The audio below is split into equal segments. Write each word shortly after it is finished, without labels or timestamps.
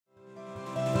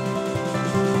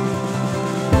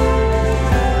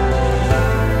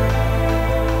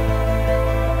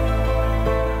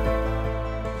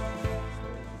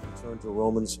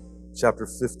chapter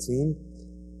 15.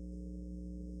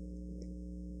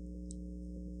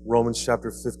 Romans chapter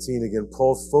 15 again.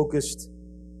 Paul focused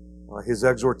his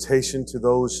exhortation to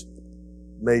those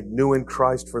made new in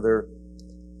Christ for their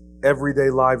everyday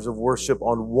lives of worship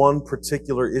on one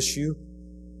particular issue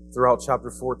throughout chapter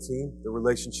 14, the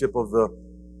relationship of the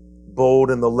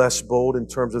bold and the less bold in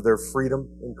terms of their freedom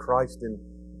in Christ, in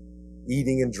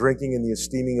eating and drinking and the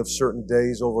esteeming of certain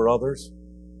days over others.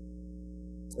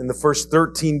 In the first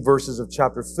 13 verses of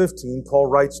chapter 15, Paul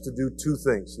writes to do two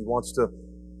things. He wants to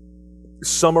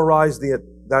summarize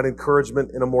that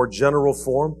encouragement in a more general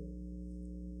form,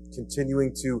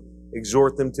 continuing to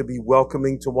exhort them to be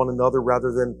welcoming to one another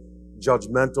rather than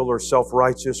judgmental or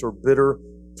self-righteous or bitter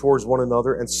towards one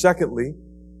another. And secondly,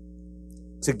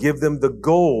 to give them the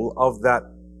goal of that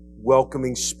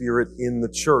welcoming spirit in the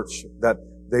church, that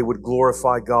they would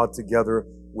glorify God together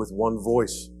with one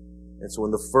voice. And so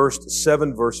in the first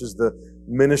 7 verses, the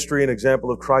ministry and example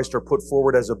of Christ are put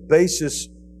forward as a basis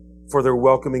for their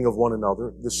welcoming of one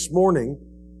another. This morning,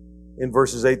 in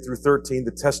verses 8 through 13,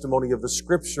 the testimony of the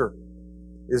Scripture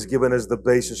is given as the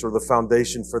basis or the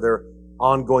foundation for their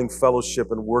ongoing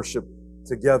fellowship and worship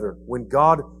together. When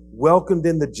God welcomed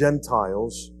in the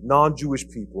Gentiles, non-Jewish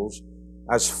peoples,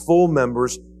 as full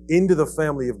members into the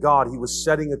family of God, He was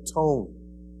setting a tone.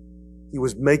 He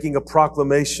was making a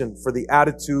proclamation for the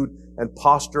attitude and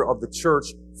posture of the church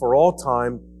for all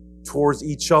time towards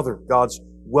each other. God's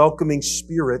welcoming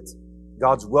spirit,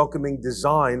 God's welcoming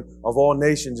design of all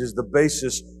nations is the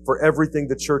basis for everything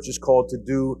the church is called to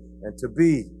do and to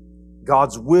be.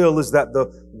 God's will is that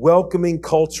the welcoming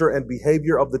culture and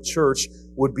behavior of the church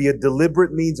would be a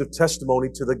deliberate means of testimony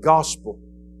to the gospel,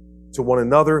 to one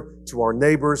another, to our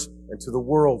neighbors, and to the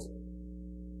world.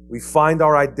 We find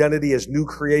our identity as new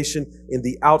creation in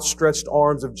the outstretched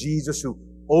arms of Jesus, who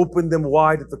opened them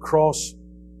wide at the cross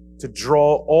to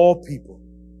draw all people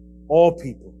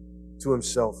to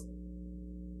Himself.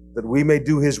 That we may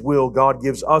do His will, God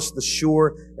gives us the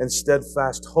sure and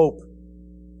steadfast hope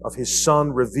of His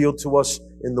Son revealed to us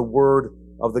in the word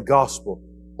of the gospel.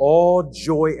 All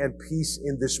joy and peace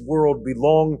in this world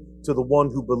belong to the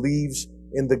one who believes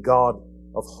in the God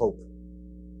of hope.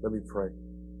 Let me pray.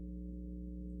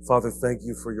 Father, thank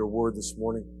You for Your word this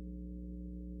morning.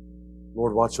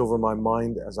 Lord, watch over my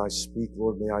mind as I speak.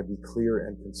 Lord, may I be clear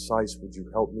and concise. Would You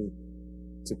help me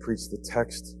to preach the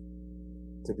text,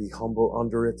 to be humble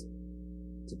under it,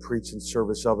 to preach in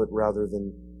service of it rather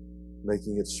than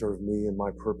making it serve me and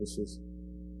my purposes.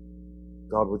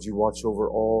 God, would You watch over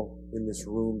all in this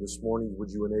room this morning?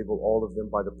 Would You enable all of them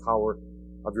by the power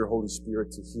of Your Holy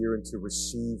Spirit to hear and to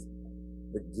receive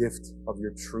the gift of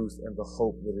Your truth and the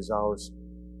hope that is ours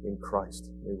in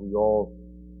Christ? May we all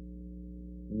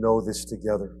know this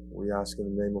together. We ask in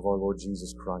the name of our Lord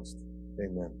Jesus Christ.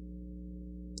 Amen.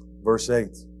 Verse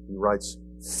 8, he writes,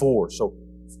 "For." So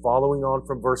following on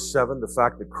from verse 7, the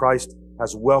fact that Christ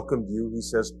has welcomed you, he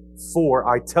says, "For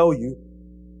I tell you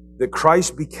that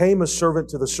Christ became a servant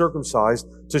to the circumcised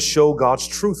to show God's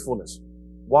truthfulness."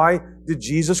 Why did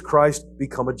Jesus Christ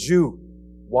become a Jew?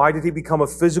 Why did He become a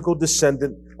physical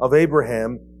descendant of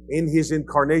Abraham in His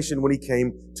incarnation when He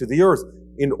came to the earth?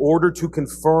 In order to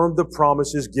confirm the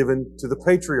promises given to the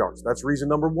patriarchs. That's reason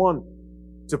number 1.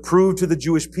 To prove to the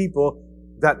Jewish people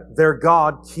that their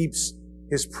God keeps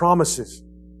His promises.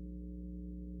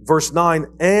 Verse 9,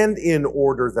 and in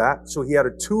order that, so He had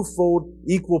a twofold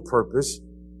equal purpose,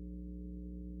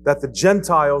 that the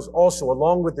Gentiles also,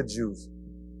 along with the Jews,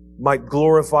 might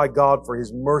glorify God for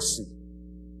His mercy.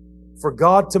 For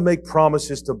God to make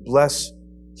promises to bless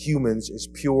humans is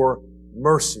pure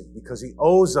mercy, because He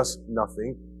owes us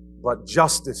nothing but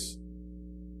justice.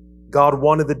 God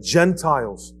wanted the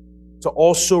Gentiles to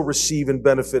also receive and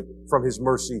benefit from His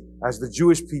mercy as the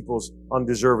Jewish peoples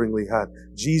undeservingly had.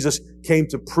 Jesus came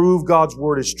to prove God's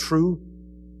word is true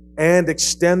and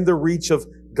extend the reach of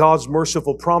God's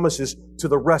merciful promises to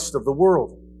the rest of the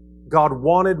world. God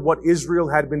wanted what Israel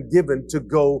had been given to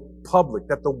go public,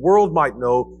 that the world might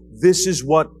know this is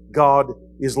what God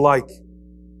is like.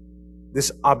 This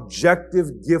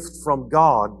objective gift from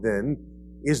God, then,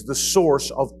 is the source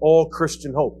of all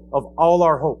Christian hope, of all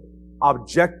our hope.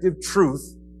 Objective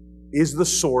truth is the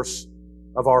source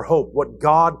of our hope. What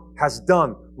God has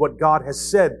done, what God has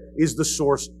said, is the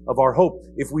source of our hope.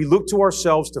 If we look to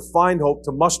ourselves to find hope,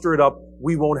 to muster it up,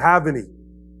 we won't have any.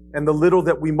 And the little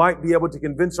that we might be able to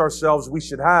convince ourselves we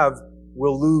should have,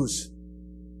 we'll lose.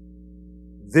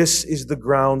 This is the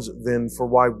grounds, then, for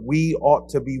why we ought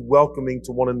to be welcoming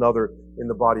to one another in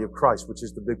the body of Christ, which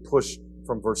is the big push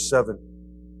from verse 7.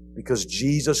 Because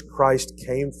Jesus Christ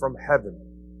came from heaven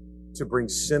to bring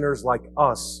sinners like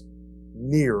us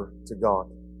near to God.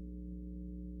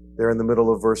 there in the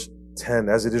middle of verse 10,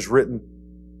 as it is written,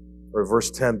 or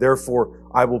verse 10, therefore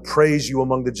I will praise you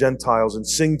among the Gentiles and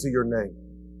sing to your name.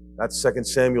 That's 2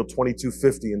 Samuel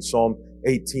 22:50 and Psalm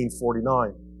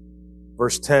 18:49.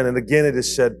 Verse 10, and again it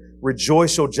is said,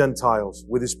 rejoice, O Gentiles,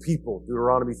 with his people.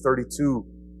 Deuteronomy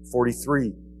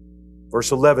 32:43.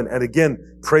 Verse 11, and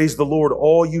again, praise the Lord,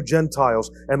 all you Gentiles,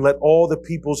 and let all the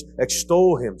peoples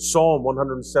extol him. Psalm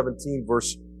 117,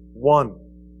 verse 1.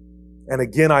 And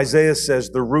again, Isaiah says,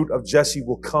 the root of Jesse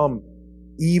will come,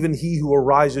 even he who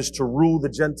arises to rule the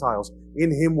Gentiles.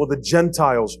 In him will the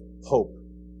Gentiles hope.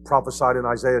 Prophesied in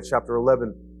Isaiah chapter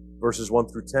 11, verses 1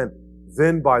 through 10.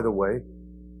 Then, by the way,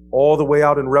 all the way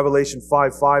out in Revelation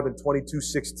 5:5 and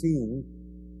 22:16,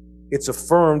 it's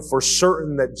affirmed for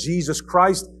certain that Jesus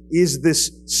Christ is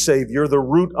this Savior, the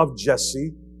root of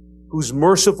Jesse, whose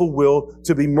merciful will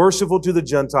to be merciful to the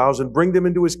Gentiles and bring them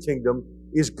into his kingdom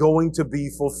is going to be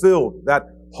fulfilled. That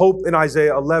hope in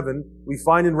Isaiah 11, we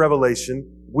find in Revelation,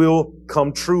 will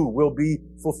come true, will be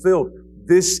fulfilled.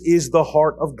 This is the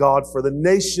heart of God for the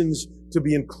nations to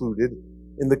be included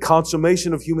in the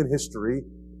consummation of human history,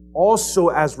 also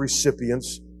as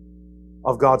recipients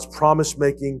of God's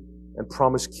promise-making and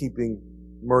promise-keeping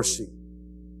mercy.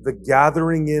 The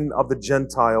gathering in of the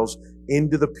Gentiles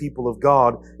into the people of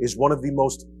God is one of the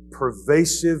most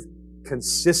pervasive,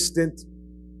 consistent,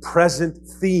 present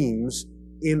themes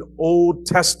in Old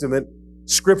Testament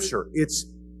Scripture. It's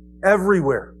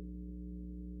everywhere.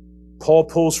 Paul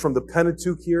pulls from the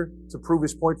Pentateuch here to prove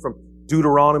his point, from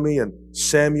Deuteronomy and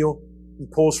Samuel. He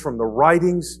pulls from the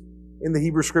writings in the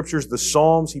Hebrew Scriptures, the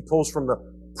Psalms. He pulls from the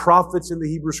prophets in the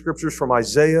Hebrew Scriptures, from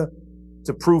Isaiah,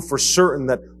 to prove for certain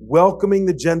that welcoming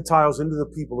the Gentiles into the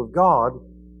people of God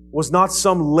was not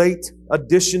some late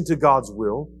addition to God's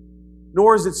will,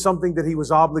 nor is it something that he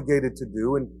was obligated to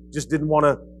do and just didn't want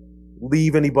to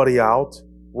leave anybody out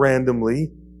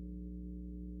randomly.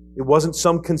 It wasn't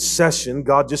some concession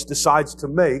God just decides to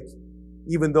make,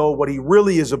 even though what he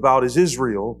really is about is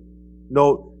Israel.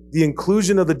 No, the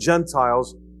inclusion of the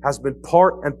Gentiles has been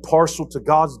part and parcel to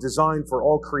God's design for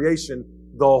all creation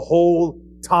the whole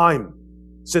time,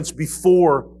 since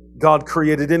before God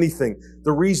created anything.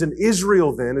 The reason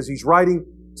Israel then, as he's writing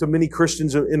to many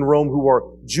Christians in Rome who are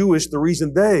Jewish, the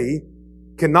reason they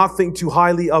cannot think too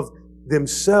highly of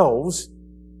themselves,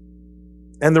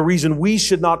 and the reason we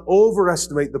should not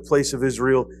overestimate the place of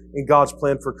Israel in God's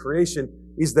plan for creation,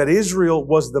 is that Israel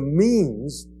was the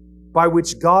means by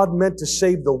which God meant to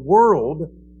save the world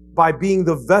by being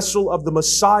the vessel of the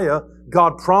Messiah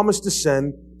God promised to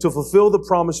send to fulfill the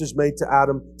promises made to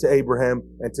Adam, to Abraham,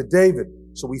 and to David.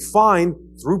 So we find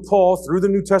through Paul, through the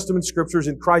New Testament Scriptures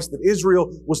in Christ, that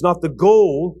Israel was not the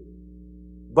goal,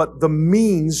 but the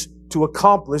means to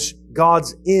accomplish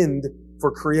God's end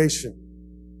for creation.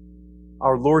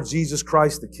 Our Lord Jesus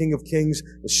Christ, the King of Kings,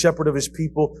 the shepherd of his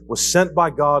people, was sent by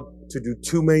God to do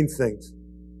two main things.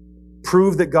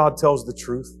 Prove that God tells the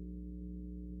truth,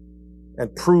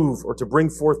 and prove, or to bring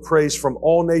forth praise from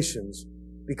all nations,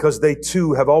 because they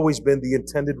too have always been the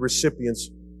intended recipients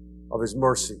of his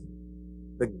mercy.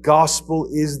 The gospel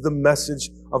is the message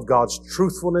of God's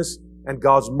truthfulness and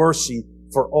God's mercy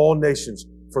for all nations,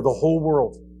 for the whole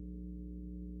world.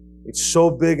 It's so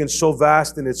big and so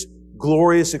vast in its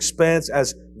glorious expanse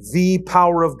as the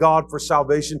power of God for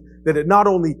salvation that it not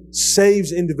only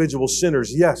saves individual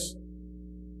sinners, yes,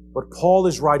 but Paul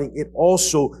is writing, it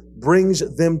also brings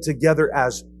them together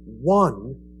as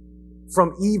one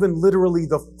from even literally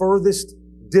the furthest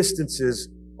distances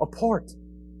apart.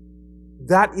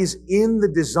 That is in the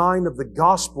design of the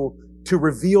gospel, to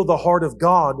reveal the heart of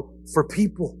God for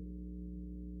people.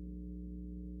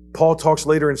 Paul talks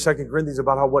later in 2 Corinthians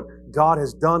about how what God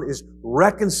has done is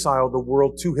reconcile the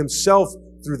world to himself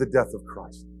through the death of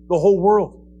Christ. The whole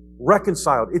world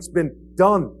reconciled. It's been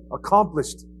done,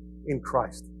 accomplished in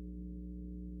Christ.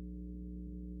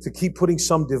 To keep putting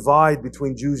some divide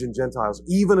between Jews and Gentiles,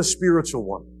 even a spiritual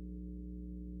one,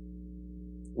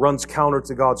 runs counter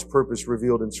to God's purpose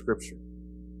revealed in Scripture.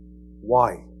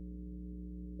 Why?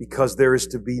 Because there is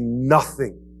to be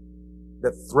nothing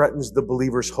that threatens the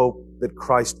believer's hope that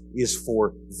Christ is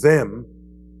for them,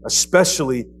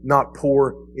 especially not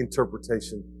poor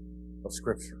interpretation of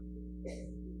Scripture.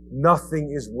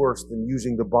 Nothing is worse than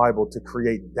using the Bible to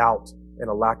create doubt and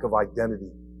a lack of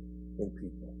identity in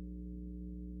people.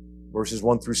 Verses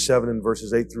 1 through 7 and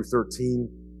verses 8 through 13.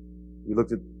 We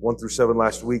looked at 1 through 7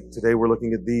 last week. Today we're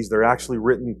looking at these. They're actually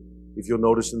written, if you'll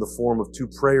notice, in the form of two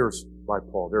prayers by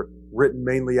Paul. They're written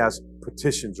mainly as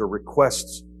petitions or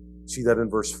requests. See that in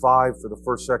verse 5 for the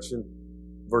first section,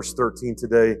 verse 13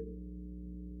 today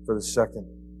for the second.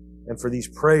 And for these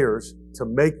prayers, to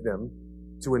make them,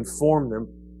 to inform them,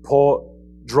 Paul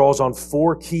draws on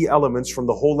 4 key elements from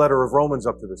the whole letter of Romans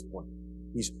up to this point.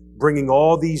 He's bringing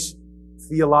all these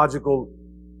theological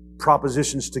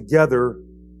propositions together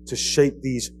to shape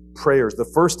these prayers. The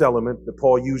first element that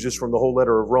Paul uses from the whole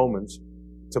letter of Romans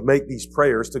to make these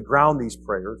prayers, to ground these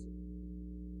prayers,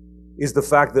 is the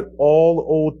fact that all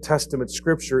Old Testament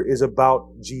Scripture is about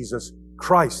Jesus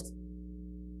Christ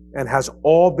and has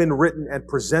all been written and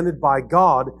presented by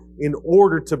God in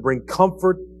order to bring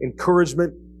comfort,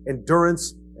 encouragement,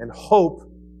 endurance, and hope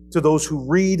to those who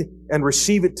read and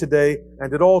receive it today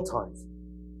and at all times.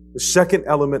 The second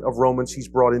element of Romans he's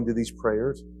brought into these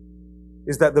prayers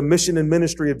is that the mission and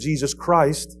ministry of Jesus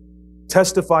Christ,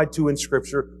 testified to in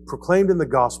Scripture, proclaimed in the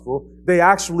gospel, they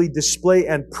actually display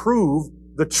and prove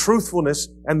the truthfulness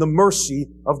and the mercy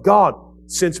of God.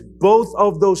 Since both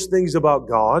of those things about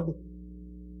God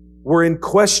were in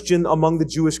question among the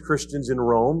Jewish Christians in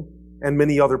Rome and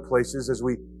many other places, as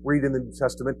we read in the New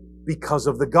Testament, because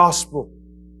of the gospel.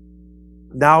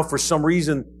 Now, for some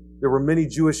reason, there were many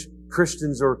Jewish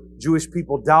Christians or Jewish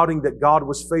people doubting that God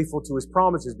was faithful to His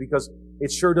promises, because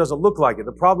it sure doesn't look like it.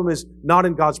 The problem is not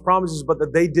in God's promises, but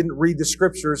that they didn't read the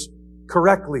Scriptures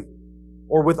correctly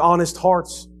or with honest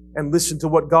hearts and listen to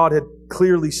what God had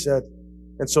clearly said.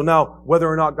 And so now, whether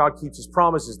or not God keeps His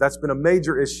promises, that's been a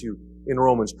major issue in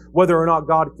Romans. Whether or not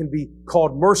God can be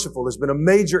called merciful has been a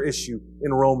major issue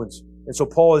in Romans. And so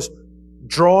Paul is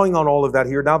drawing on all of that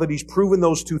here, now that he's proven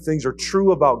those two things are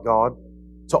true about God,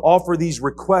 to offer these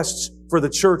requests for the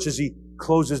church as he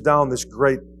closes down this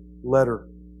great letter.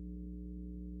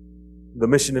 The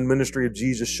mission and ministry of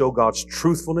Jesus show God's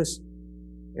truthfulness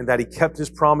in that He kept His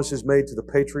promises made to the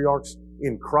patriarchs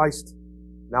in Christ.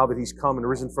 Now that He's come and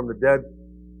risen from the dead,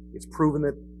 it's proven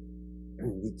that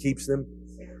He keeps them.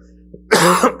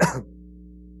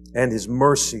 And His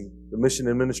mercy, the mission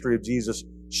and ministry of Jesus,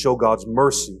 show God's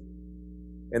mercy,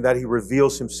 and that He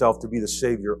reveals Himself to be the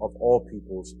Savior of all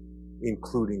peoples,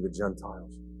 including the Gentiles.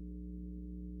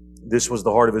 This was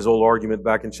the heart of his old argument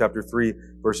back in chapter 3,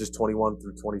 verses 21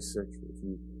 through 26, if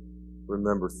you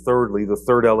remember. Thirdly, the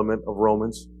third element of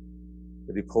Romans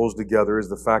that he pulls together is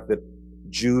the fact that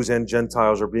Jews and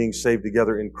Gentiles are being saved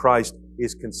together in Christ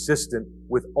is consistent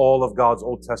with all of God's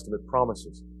Old Testament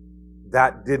promises.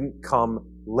 That didn't come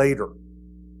later,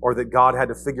 or that God had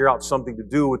to figure out something to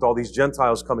do with all these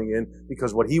Gentiles coming in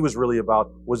because what He was really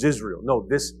about was Israel. No,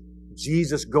 this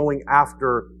Jesus going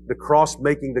after the cross,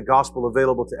 making the gospel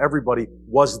available to everybody,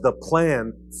 was the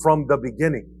plan from the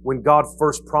beginning. When God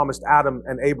first promised Adam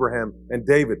and Abraham and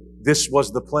David, this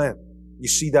was the plan. You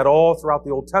see that all throughout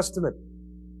the Old Testament.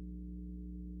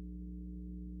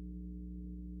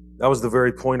 That was the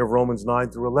very point of Romans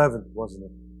 9 through 11, wasn't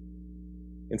it?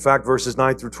 In fact, verses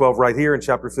 9 through 12 right here in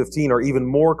chapter 15 are even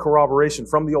more corroboration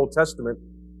from the Old Testament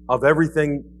of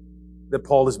everything that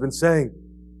Paul has been saying.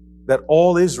 That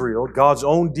all Israel, God's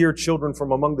own dear children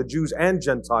from among the Jews and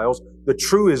Gentiles, the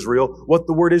true Israel, what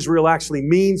the word Israel actually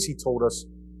means, he told us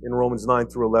in Romans 9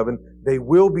 through 11, they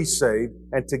will be saved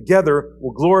and together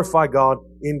will glorify God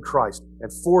in Christ.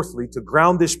 And fourthly, to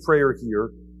ground this prayer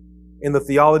here in the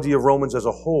theology of Romans as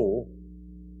a whole,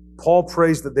 Paul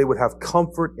prays that they would have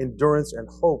comfort, endurance, and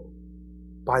hope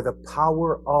by the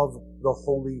power of the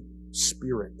Holy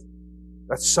Spirit.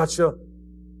 That's such a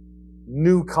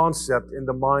new concept in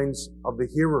the minds of the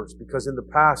hearers, because in the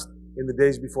past, in the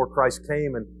days before Christ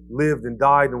came and lived and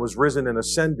died and was risen and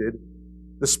ascended,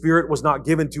 the Spirit was not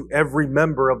given to every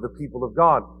member of the people of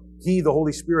God. He, the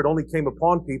Holy Spirit, only came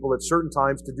upon people at certain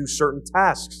times to do certain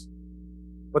tasks.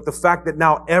 But the fact that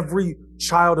now every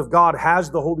child of God has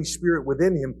the Holy Spirit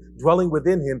within him, dwelling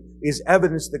within him, is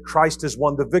evidence that Christ has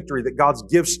won the victory, that God's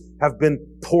gifts have been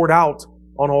poured out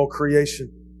on all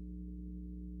creation.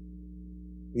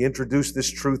 He introduced this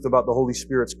truth about the Holy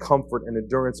Spirit's comfort and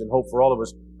endurance and hope for all of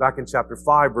us back in chapter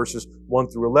 5, verses 1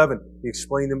 through 11. He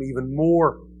explained them even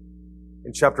more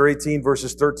in chapter 18,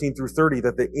 verses 13 through 30,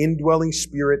 that the indwelling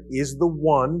Spirit is the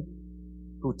one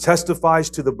who testifies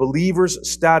to the believer's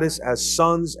status as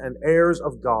sons and heirs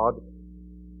of God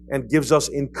and gives us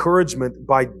encouragement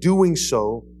by doing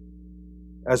so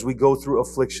as we go through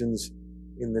afflictions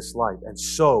in this life. And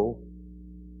so,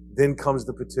 then comes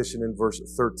the petition in verse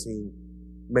 13.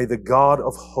 May the God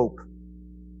of hope,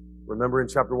 remember in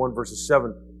chapter 1, verses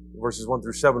 1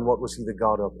 through 7, what was He the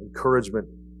God of? Encouragement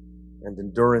and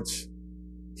endurance.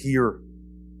 Here,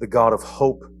 the God of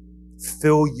hope,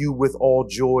 fill you with all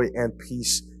joy and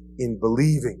peace in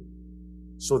believing,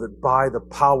 so that by the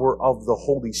power of the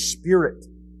Holy Spirit,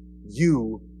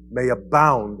 you may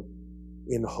abound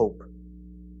in hope.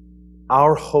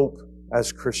 Our hope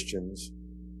as Christians,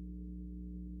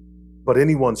 but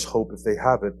anyone's hope if they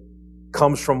have it,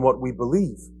 comes from what we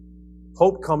believe.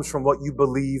 Hope comes from what you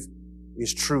believe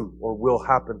is true or will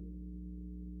happen.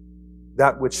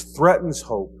 That which threatens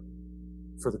hope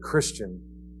for the Christian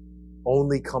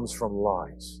only comes from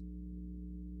lies.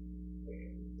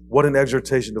 What an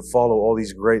exhortation to follow all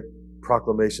these great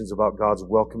proclamations about God's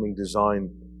welcoming design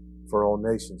for all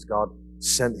nations. God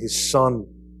sent His Son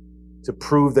to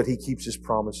prove that He keeps His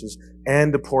promises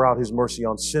and to pour out His mercy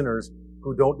on sinners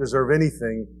who don't deserve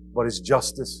anything but His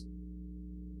justice.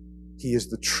 He is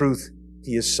the truth.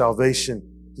 He is salvation.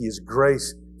 He is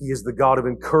grace. He is the God of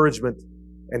encouragement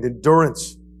and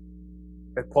endurance.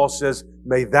 And Paul says,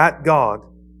 may that God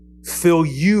fill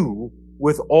you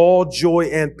with all joy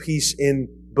and peace in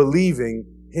believing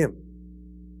Him.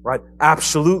 Right?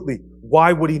 Absolutely.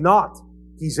 Why would He not?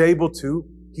 He's able to.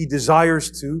 He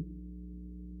desires to.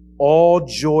 All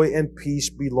joy and peace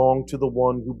belong to the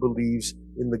one who believes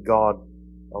in the God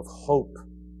of hope.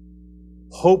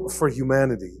 Hope for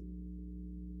humanity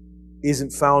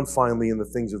isn't found finally in the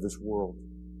things of this world,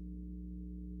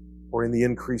 or in the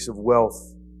increase of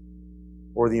wealth,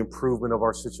 or the improvement of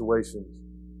our situations.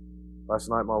 Last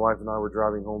night, my wife and I were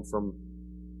driving home from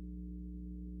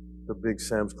the big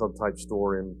Sam's Club type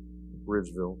store in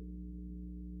Bridgeville.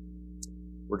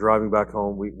 We're driving back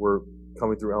home. We're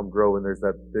coming through Elm Grove, and there's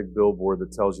that big billboard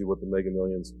that tells you what the Mega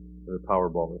Millions and the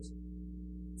Powerball is.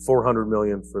 $400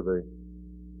 million for the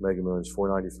Mega Millions,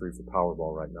 $493 for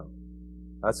Powerball right now.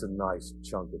 That's a nice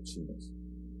chunk of cheese.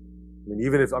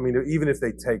 Even if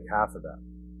they take half of that,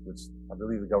 which I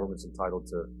believe the government's entitled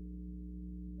to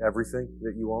everything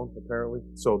that you own, apparently.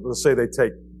 So let's say they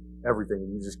take everything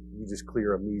and you just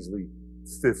clear a measly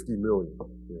 50 million,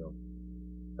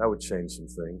 that would change some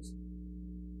things.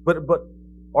 But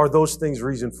are those things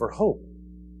reason for hope?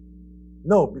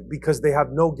 No, because they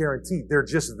have no guarantee. They're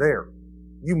just there.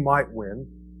 You might win.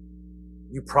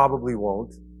 You probably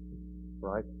won't,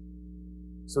 right?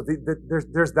 So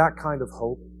there's that kind of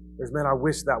hope. There's, man, I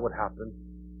wish that would happen.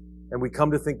 And we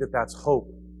come to think that that's hope.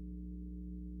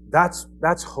 That's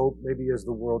hope, maybe as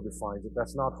the world defines it.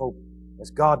 That's not hope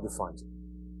as God defines it.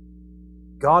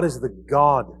 God is the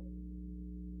God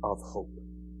of hope.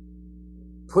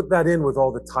 Put that in with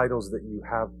all the titles that you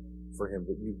have for Him,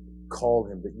 that you call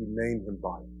Him, that you name Him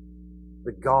by.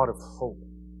 The God of hope.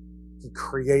 He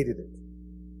created it.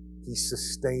 He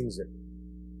sustains it.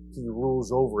 He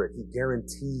rules over it. He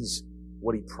guarantees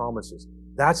what He promises.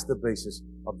 That's the basis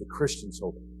of the Christian's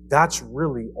hope. That's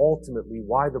really ultimately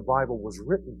why the Bible was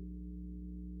written.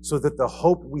 So that the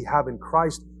hope we have in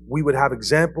Christ, we would have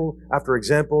example after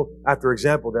example after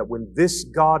example, that when this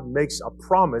God makes a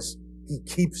promise, He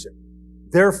keeps it.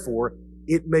 Therefore,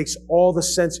 it makes all the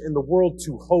sense in the world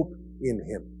to hope in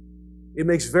Him. It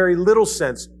makes very little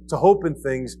sense to hope in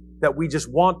things that we just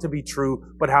want to be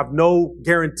true, but have no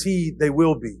guarantee they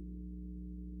will be.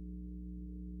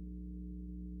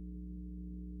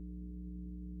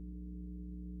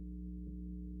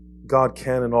 God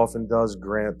can and often does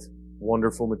grant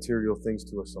wonderful material things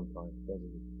to us sometimes,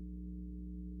 doesn't He?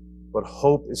 But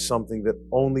hope is something that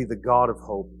only the God of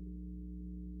hope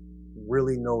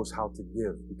really knows how to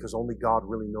give, because only God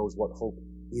really knows what hope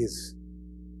is.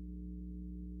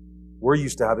 We're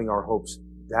used to having our hopes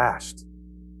dashed,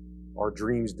 our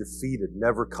dreams defeated,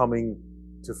 never coming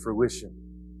to fruition.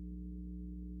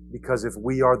 Because if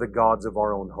we are the gods of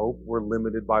our own hope, we're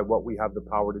limited by what we have the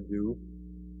power to do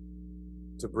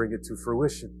to bring it to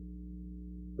fruition.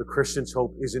 The Christian's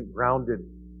hope isn't grounded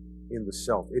in the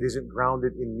self. It isn't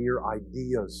grounded in mere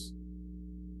ideas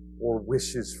or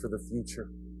wishes for the future.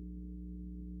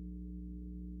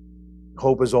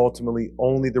 Hope is ultimately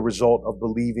only the result of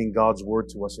believing God's word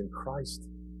to us in Christ.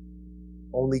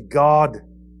 Only God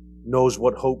knows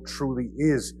what hope truly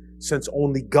is, since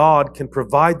only God can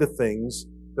provide the things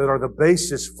that are the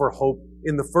basis for hope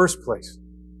in the first place.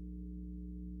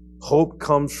 Hope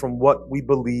comes from what we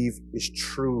believe is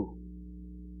true.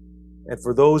 And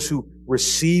for those who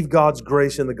receive God's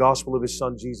grace in the gospel of His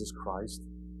Son, Jesus Christ,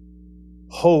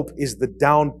 hope is the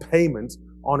down payment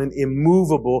on an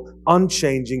immovable,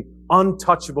 unchanging,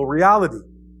 untouchable reality.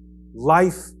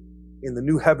 Life in the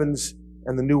new heavens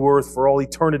and the new earth for all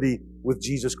eternity with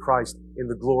Jesus Christ in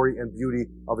the glory and beauty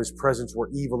of His presence, where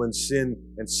evil and sin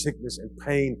and sickness and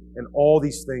pain and all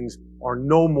these things are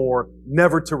no more,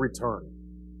 never to return.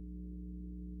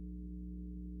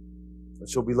 And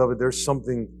so, beloved, there's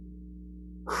something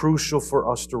crucial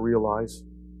for us to realize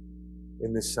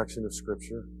in this section of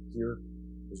Scripture here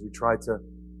as we try to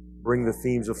bring the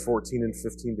themes of 14 and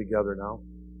 15 together now.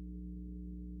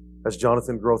 As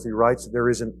Jonathan Grothe writes, there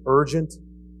is an urgent,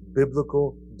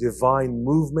 biblical, divine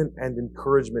movement and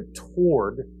encouragement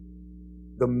toward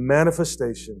the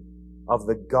manifestation of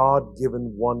the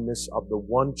God-given oneness of the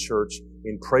one church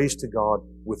in praise to God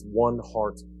with one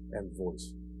heart and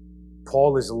voice.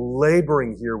 Paul is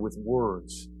laboring here with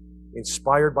words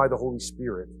inspired by the Holy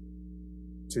Spirit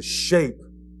to shape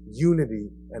unity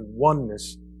and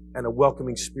oneness and a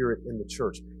welcoming spirit in the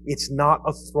church. It's not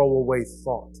a throwaway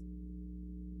thought.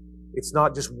 It's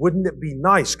not just, wouldn't it be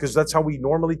nice, because that's how we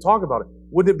normally talk about it.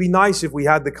 Wouldn't it be nice if we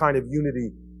had the kind of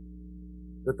unity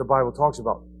that the Bible talks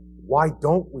about? Why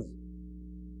don't we?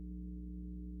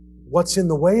 What's in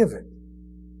the way of it?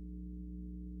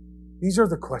 These are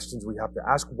the questions we have to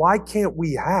ask. Why can't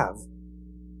we have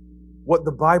what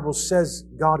the Bible says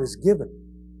God has given?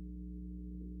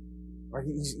 Right?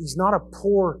 He's not a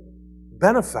poor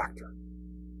benefactor.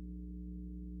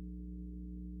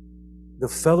 The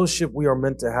fellowship we are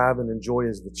meant to have and enjoy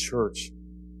as the church,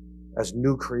 as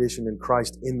new creation in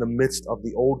Christ in the midst of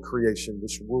the old creation,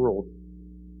 this world,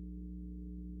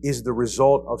 is the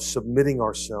result of submitting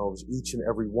ourselves, each and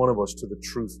every one of us, to the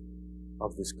truth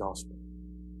of this gospel.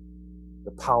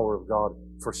 The power of God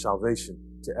for salvation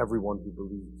to everyone who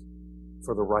believes.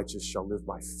 For the righteous shall live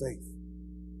by faith.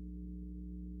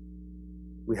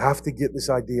 We have to get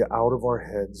this idea out of our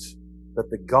heads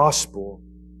that the gospel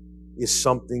is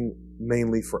something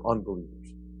mainly for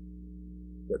unbelievers.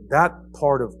 That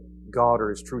part of God or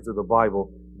His truth or the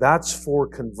Bible, that's for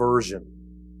conversion.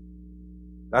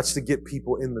 That's to get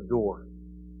people in the door.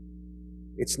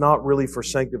 It's not really for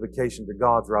sanctification to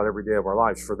God throughout every day of our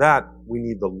lives. For that, we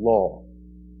need the law.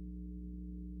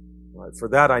 Right? For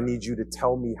that, I need you to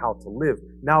tell me how to live.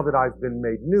 Now that I've been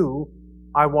made new,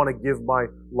 I want to give my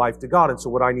life to God. And so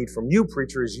what I need from you,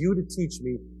 preacher, is you to teach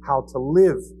me how to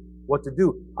live, what to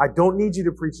do. I don't need you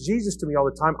to preach Jesus to me all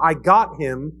the time. I got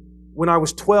Him when I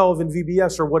was 12 in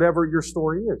VBS or whatever your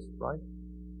story is, right?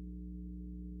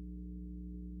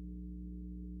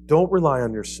 Don't rely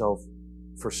on yourself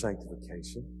for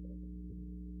sanctification.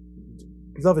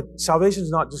 Beloved, salvation is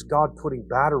not just God putting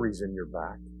batteries in your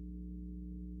back.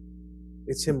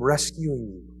 It's Him rescuing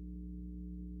you.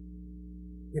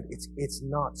 It's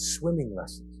not swimming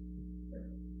lessons.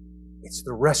 It's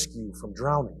the rescue from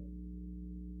drowning.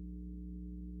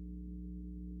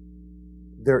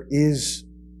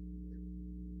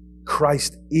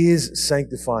 Christ is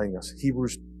sanctifying us.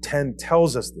 Hebrews 10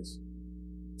 tells us this.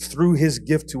 Through His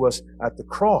gift to us at the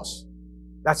cross.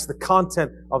 That's the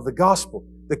content of the gospel.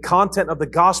 The content of the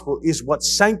gospel is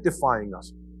what's sanctifying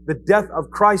us. The death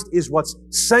of Christ is what's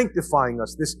sanctifying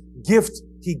us, this gift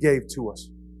He gave to us.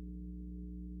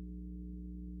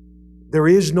 There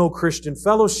is no Christian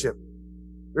fellowship.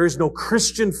 There is no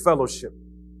Christian fellowship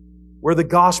where the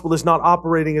gospel is not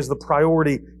operating as the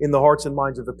priority in the hearts and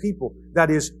minds of the people.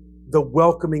 That is the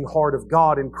welcoming heart of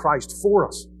God in Christ for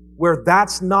us. Where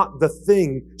that's not the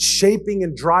thing shaping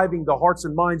and driving the hearts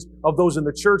and minds of those in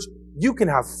the church, you can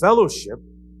have fellowship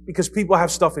because people have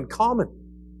stuff in common.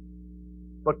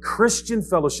 But Christian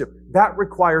fellowship, that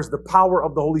requires the power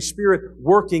of the Holy Spirit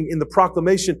working in the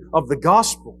proclamation of the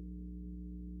gospel.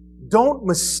 Don't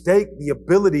mistake the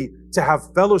ability to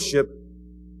have fellowship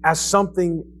as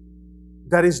something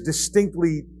that is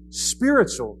distinctly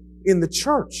spiritual in the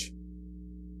church.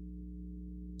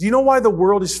 Do you know why the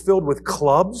world is filled with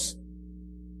clubs?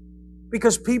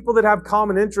 Because people that have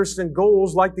common interests and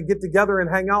goals like to get together and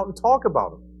hang out and talk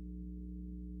about them.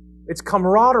 It's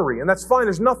camaraderie, and that's fine.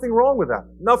 There's nothing wrong with that.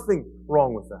 Nothing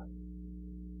wrong with that.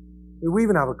 We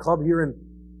even have a club here in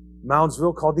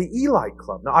Moundsville called the Elite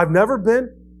Club. Now, I've never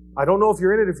been. I don't know if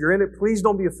you're in it. If you're in it, please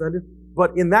don't be offended.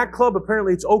 But in that club,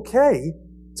 apparently it's okay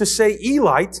to say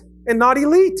elite and not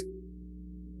elite.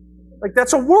 Like,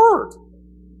 that's a word.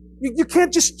 You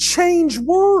can't just change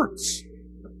words.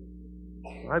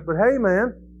 Right? But hey,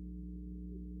 man,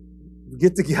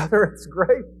 get together. It's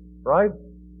great, right?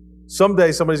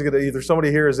 Someday somebody's going to, either somebody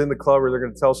here is in the club or they're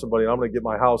going to tell somebody, and I'm going to get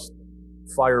my house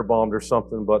firebombed or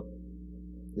something, but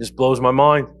it just blows my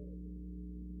mind.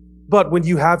 But when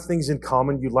you have things in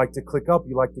common, you like to click up,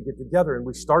 you like to get together, and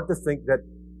we start to think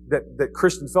that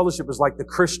Christian fellowship is like the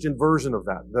Christian version of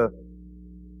that.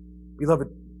 Beloved,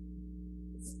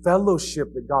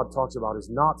 fellowship that God talks about is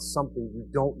not something you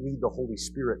don't need the Holy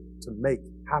Spirit to make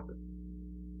happen.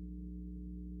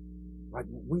 Right?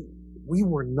 We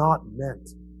were not meant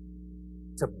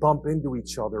to bump into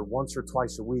each other once or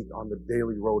twice a week on the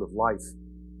daily road of life.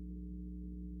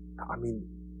 I mean,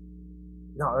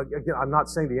 now, again, I'm not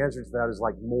saying the answer to that is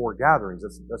like more gatherings.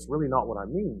 That's really not what I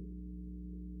mean.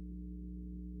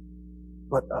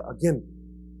 But again,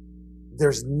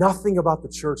 there's nothing about the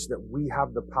church that we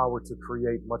have the power to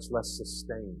create, much less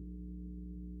sustain.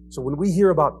 So when we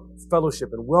hear about fellowship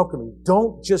and welcoming,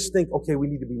 don't just think, okay, we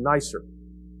need to be nicer.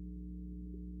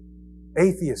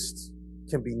 Atheists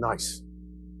can be nice.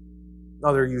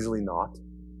 Now, they're usually not,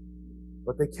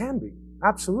 but they can be.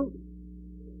 Absolutely.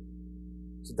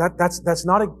 So that's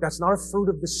not a fruit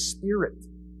of the Spirit.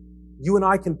 You and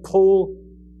I can pull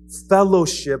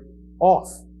fellowship off.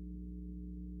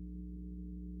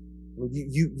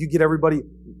 You get everybody.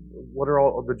 What are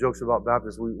all of the jokes about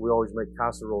Baptists? We always make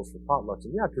casseroles for potlucks.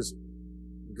 And yeah, because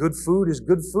good food is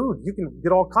good food. You can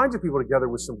get all kinds of people together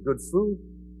with some good food.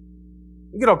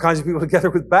 You get all kinds of people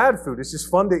together with bad food. It's just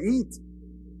fun to eat.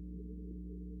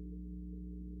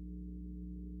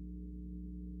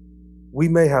 We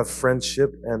may have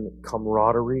friendship and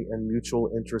camaraderie and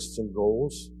mutual interests and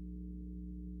goals,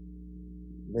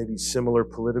 maybe similar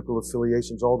political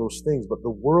affiliations, all those things, but the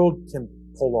world can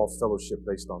pull off fellowship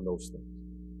based on those things.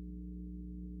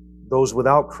 Those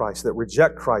without Christ, that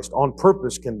reject Christ on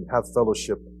purpose, can have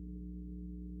fellowship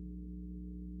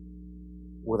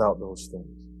without those things.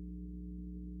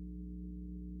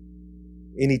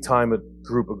 Anytime a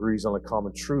group agrees on a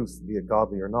common truth, be it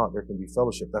godly or not, there can be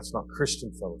fellowship. That's not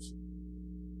Christian fellowship.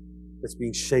 It's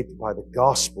being shaped by the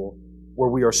gospel, where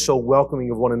we are so welcoming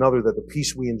of one another that the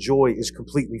peace we enjoy is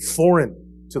completely foreign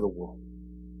to the world.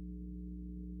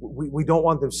 We don't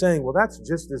want them saying, well, that's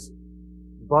just as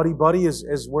buddy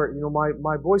as where,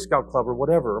 my Boy Scout club or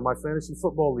whatever, or my fantasy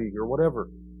football league or whatever.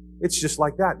 It's just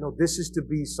like that. No, this is to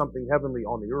be something heavenly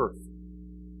on the earth.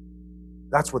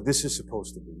 That's what this is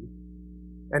supposed to be.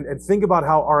 And think about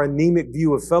how our anemic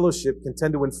view of fellowship can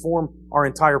tend to inform our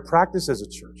entire practice as a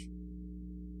church.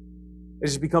 It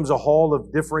just becomes a hall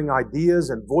of differing ideas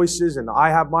and voices, and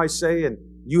I have my say and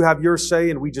you have your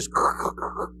say, and we just...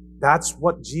 That's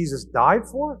what Jesus died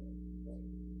for?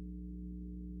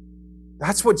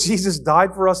 That's what Jesus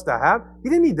died for us to have? He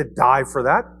didn't need to die for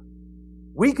that.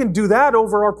 We can do that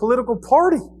over our political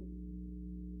party.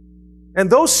 And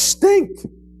those stink.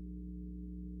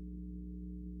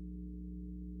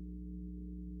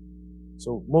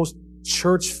 So most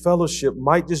church fellowship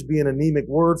might just be an anemic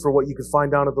word for what you could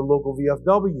find down at the local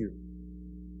VFW,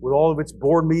 with all of its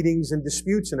board meetings and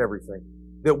disputes and everything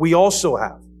that we also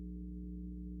have,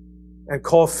 and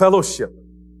call fellowship.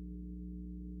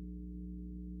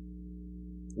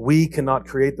 We cannot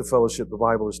create the fellowship the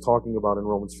Bible is talking about in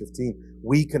Romans 15.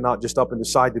 We cannot just up and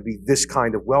decide to be this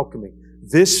kind of welcoming.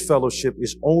 This fellowship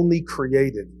is only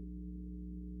created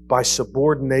by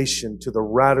subordination to the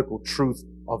radical truth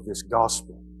of this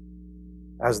gospel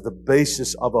as the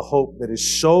basis of a hope that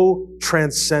is so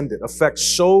transcendent,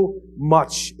 affects so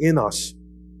much in us,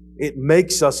 it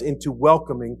makes us into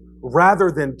welcoming rather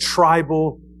than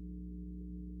tribal,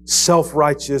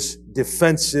 self-righteous,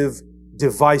 defensive,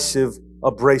 divisive,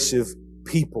 abrasive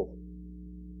people.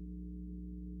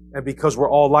 And because we're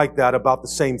all like that about the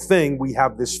same thing, we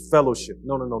have this fellowship.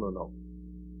 No.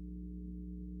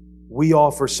 We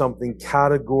offer something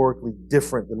categorically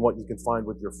different than what you can find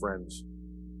with your friends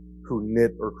who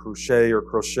knit or crochet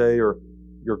or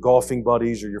your golfing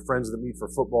buddies or your friends that meet for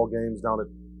football games down at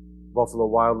Buffalo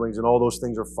Wild Wings, and all those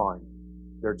things are fine.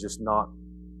 They're just not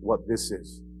what this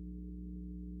is.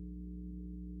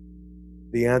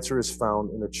 The answer is found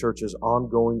in the church's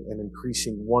ongoing and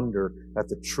increasing wonder at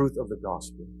the truth of the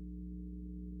gospel.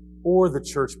 Or the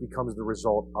church becomes the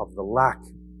result of the lack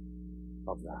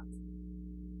of that.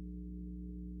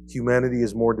 Humanity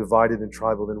is more divided and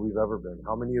tribal than we've ever been.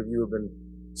 How many of you have been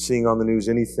seeing on the news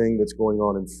anything that's going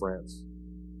on in France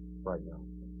right now?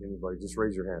 Anybody? Just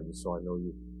raise your hand just so I know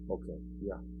you. Okay,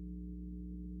 yeah.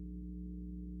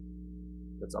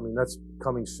 That's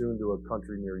coming soon to a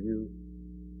country near you.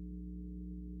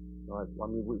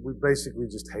 We basically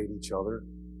just hate each other.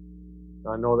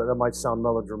 I know that might sound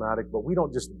melodramatic, but we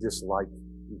don't just dislike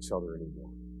each other anymore.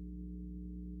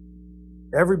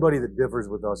 Everybody that differs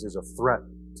with us is a threat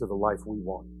to the life we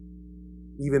want,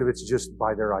 even if it's just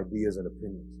by their ideas and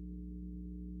opinions.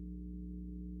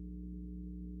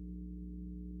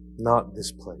 Not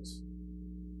this place.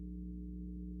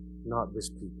 Not this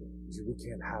people. We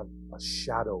can't have a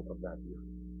shadow of that here.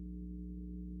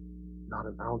 Not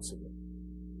an ounce of it.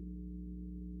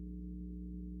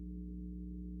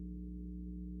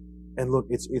 And look,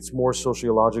 it's more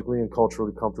sociologically and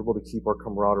culturally comfortable to keep our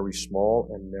camaraderie small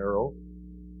and narrow,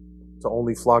 to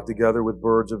only flock together with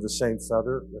birds of the same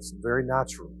feather. That's very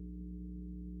natural.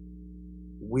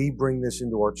 We bring this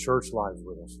into our church lives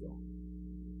with us, though.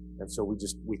 And so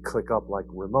we click up like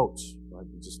remotes, right?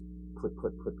 We just click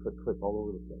all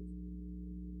over the place.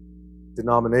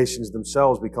 Denominations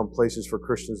themselves become places for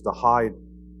Christians to hide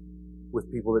with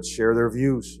people that share their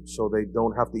views, so they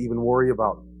don't have to even worry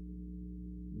about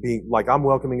being like, I'm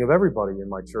welcoming of everybody in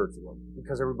my church,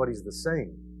 because everybody's the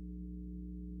same.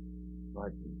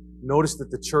 Right? Notice that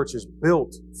the church is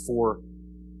built for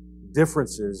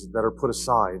differences that are put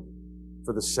aside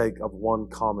for the sake of one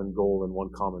common goal and one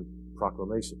common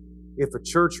proclamation. If a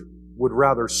church would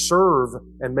rather serve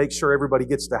and make sure everybody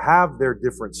gets to have their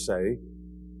different say,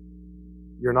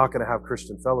 you're not going to have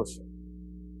Christian fellowship.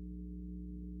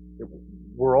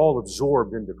 We're all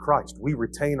absorbed into Christ. We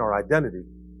retain our identity,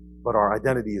 but our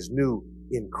identity is new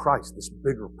in Christ, this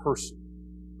bigger person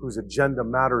whose agenda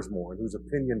matters more and whose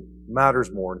opinion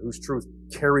matters more and whose truth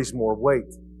carries more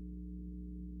weight.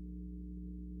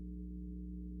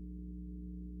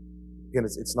 Again,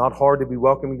 it's not hard to be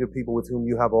welcoming to people with whom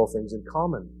you have all things in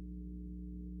common.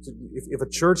 So if a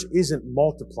church isn't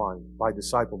multiplying by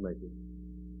disciple making,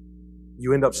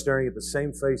 you end up staring at the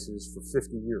same faces for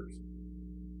 50 years.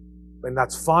 And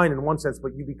that's fine in one sense,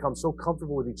 but you become so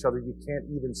comfortable with each other you can't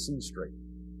even see straight.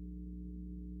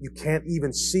 You can't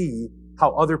even see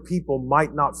how other people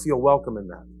might not feel welcome in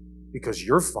that because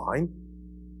you're fine.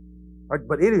 Right?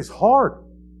 But it is hard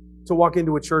to walk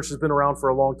into a church that's been around for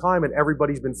a long time and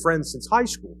everybody's been friends since high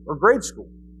school or grade school.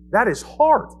 That is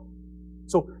hard.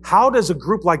 So how does a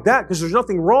group like that, because there's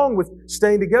nothing wrong with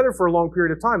staying together for a long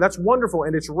period of time. That's wonderful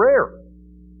and it's rare.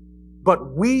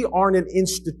 But we aren't an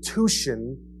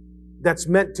institution that's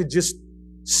meant to just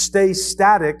stay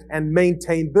static and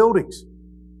maintain buildings.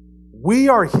 We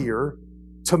are here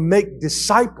to make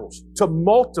disciples, to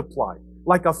multiply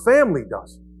like a family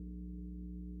does.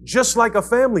 Just like a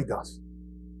family does.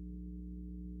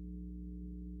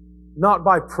 Not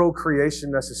by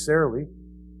procreation necessarily,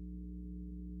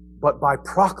 but by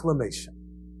proclamation.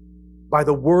 By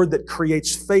the word that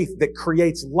creates faith, that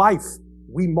creates life.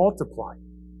 We multiply.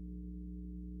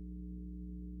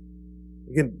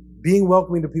 Again, being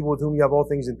welcoming to people with whom you have all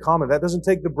things in common, that doesn't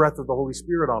take the breath of the Holy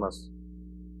Spirit on us.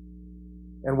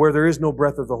 And where there is no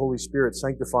breath of the Holy Spirit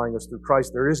sanctifying us through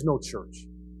Christ, there is no church.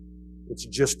 It's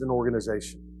just an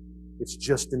organization. It's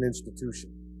just an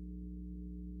institution.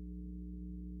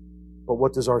 But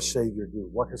what does our Savior do?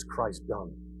 What has Christ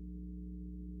done?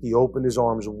 He opened His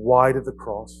arms wide at the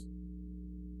cross.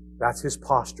 That's His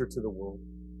posture to the world.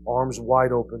 Arms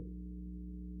wide open,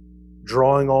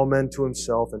 drawing all men to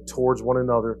Himself and towards one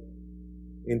another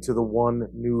into the one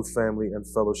new family and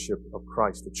fellowship of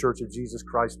Christ. The Church of Jesus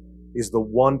Christ is the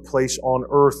one place on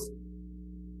earth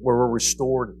where we're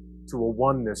restored to a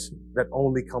oneness that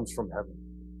only comes from heaven.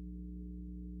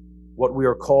 What we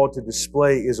are called to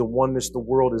display is a oneness the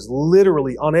world is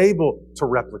literally unable to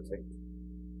replicate.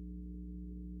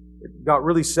 It got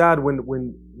really sad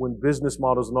when business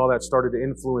models and all that started to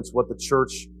influence what the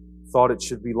church thought it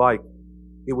should be like.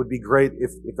 It would be great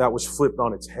if that was flipped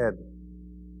on its head.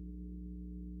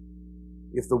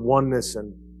 If the oneness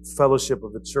and fellowship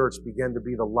of the church began to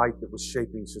be the light that was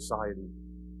shaping society.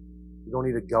 You don't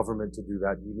need a government to do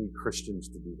that. You need Christians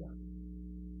to do that.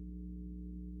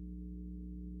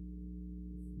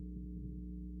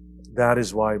 That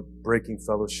is why breaking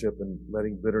fellowship and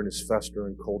letting bitterness fester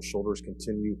and cold shoulders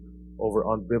continue over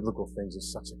unbiblical things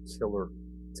is such a killer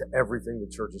to everything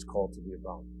the church is called to be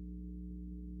about.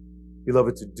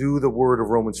 Beloved, to do the word of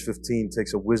Romans 15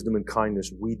 takes a wisdom and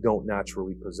kindness we don't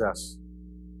naturally possess.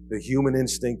 The human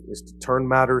instinct is to turn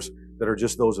matters that are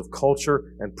just those of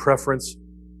culture and preference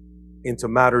into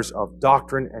matters of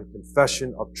doctrine and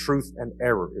confession of truth and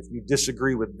error. If you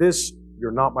disagree with this,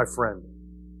 you're not my friend.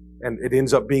 And it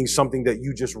ends up being something that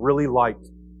you just really like,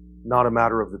 not a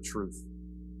matter of the truth.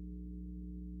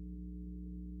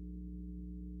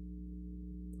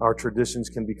 Our traditions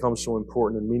can become so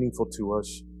important and meaningful to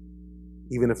us,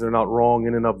 even if they're not wrong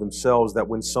in and of themselves, that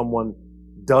when someone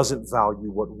doesn't value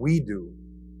what we do,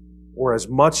 or as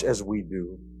much as we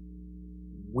do,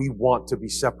 we want to be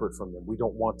separate from them. We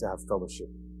don't want to have fellowship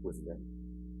with them.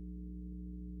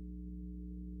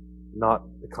 Not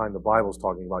the kind the Bible's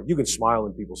talking about. You can smile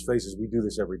in people's faces. We do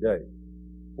this every day.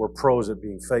 We're pros at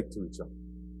being fake to each other.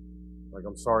 Like,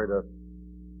 I'm sorry to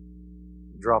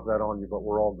drop that on you, but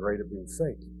we're all great at being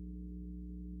fake.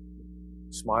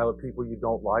 Smile at people you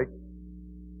don't like.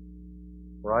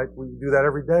 Right? We do that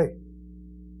every day.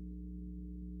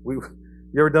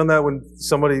 You ever done that when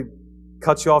somebody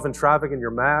cuts you off in traffic and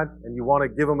you're mad and you want to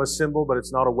give them a symbol, but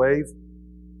it's not a wave?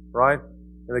 Right?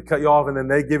 And they cut you off and then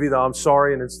they give you the I'm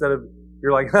sorry, and instead of,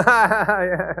 you're like,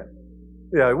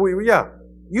 yeah,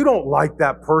 you don't like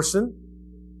that person.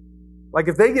 Like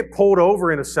if they get pulled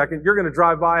over in a second, you're going to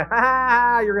drive by,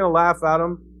 you're going to laugh at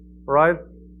them, right?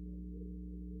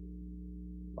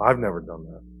 I've never done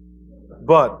that.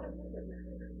 But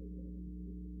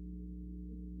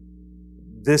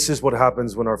this is what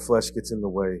happens when our flesh gets in the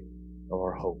way of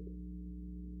our hope.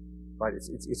 Right?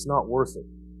 It's not worth it.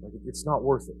 Like, it's not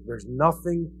worth it. There's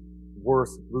nothing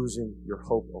worth losing your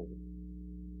hope over.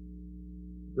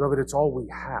 Beloved, it's all we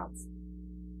have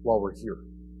while we're here.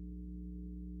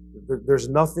 There's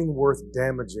nothing worth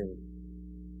damaging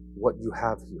what you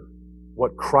have here,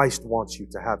 what Christ wants you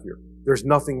to have here. There's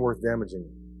nothing worth damaging.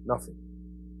 Nothing.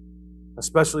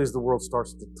 Especially as the world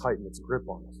starts to tighten its grip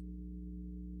on us.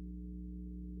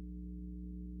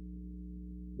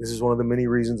 This is one of the many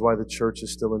reasons why the church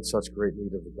is still in such great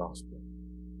need of the gospel.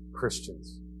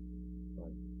 Christians.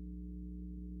 Right?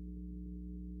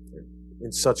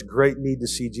 In such great need to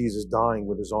see Jesus dying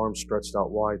with his arms stretched out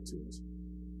wide to us.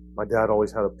 My dad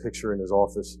always had a picture in his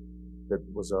office that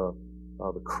was the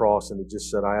cross, and it just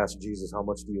said, I asked Jesus, how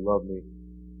much do you love me?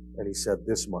 And he said,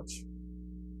 this much,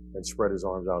 and spread his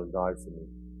arms out and died for me.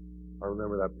 I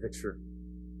remember that picture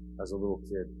as a little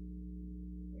kid.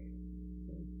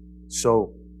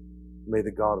 So, may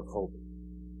the God of hope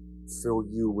fill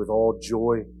you with all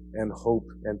joy and hope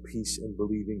and peace in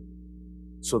believing,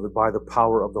 so that by the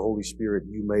power of the Holy Spirit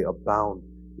you may abound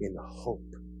in hope.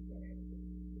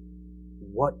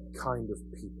 What kind of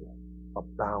people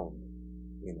abound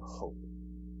in hope?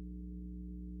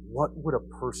 What would a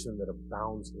person that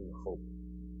abounds in hope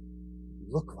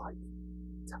look like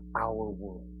to our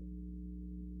world,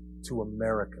 to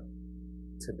America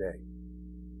today,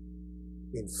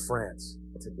 in France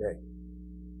today,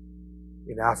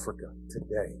 in Africa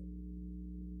today,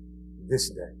 this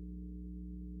day?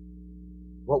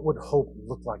 What would hope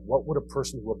look like? What would a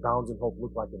person who abounds in hope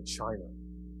look like in China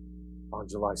on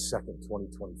July 2nd,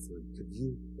 2023? Could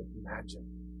you imagine?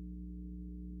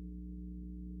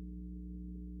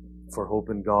 For hope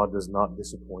in God does not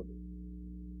disappoint.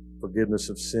 Forgiveness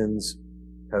of sins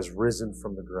has risen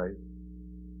from the grave.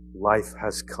 Life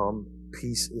has come.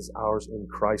 Peace is ours in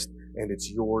Christ, and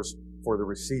it's yours for the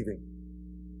receiving.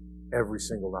 Every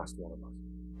single last one of us.